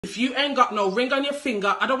If you ain't got no ring on your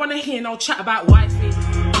finger, I don't wanna hear no chat about wifey.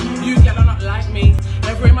 You girl are not like me.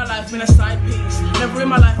 Never in my life been a side piece. Never in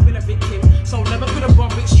my life been a victim. So never could have bomb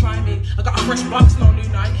bitch try me. I got a fresh box, no new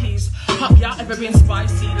Nikes. Pop ya ever been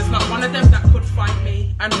spicy? There's not one of them that could fight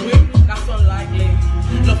me. And win, that's unlikely.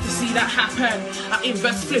 Love to see that happen. I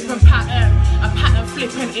invest, flip and pattern. I pattern,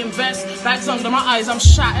 flip and invest. Bags under my eyes, I'm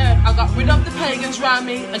shattered. I got rid of the pagans round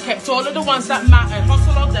me and kept all of the ones that mattered.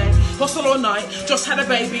 Hustle all day, hustle all night. Just had a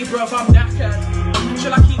baby, bruv, I'm knackered.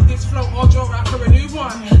 Shall I keep this float or draw out for a new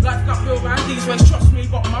one? Life got real round these ways, trust me.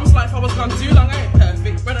 But mum's life, I was gone too long. I ain't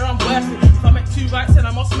perfect, brother, I'm worth it. If I make two rights, then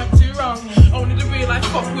I must make two wrong. Only the real life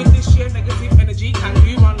fuck with this year. Negative energy can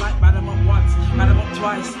do one like madam up once, madam up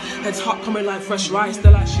twice. Head's hot coming like fresh rice.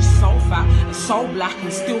 They're like she's so fat and so black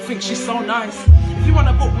and still think she's so nice. If you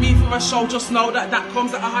wanna book me for a show, just know that that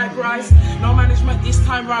comes at a high price. No management this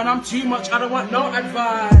time round, I'm too much, I don't want no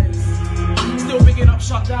advice. Still bigging up,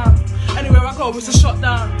 shut down. Anywhere I go, it's a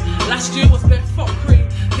shutdown. Last year was their fuckery.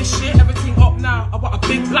 This year, everything up now. I bought a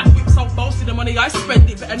big black whip, so boasted the money I spend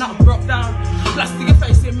it better not broke down. Plastic your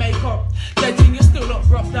face in makeup, dead thing you still look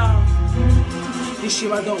broke down. This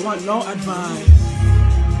year I don't want no advice.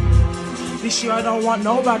 This year I don't want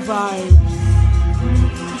no bad vibes.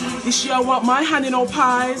 This year I want my hand in all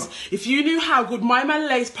pies. If you knew how good my man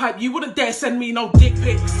lays pipe, you wouldn't dare send me no dick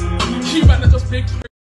pics. You man are just big.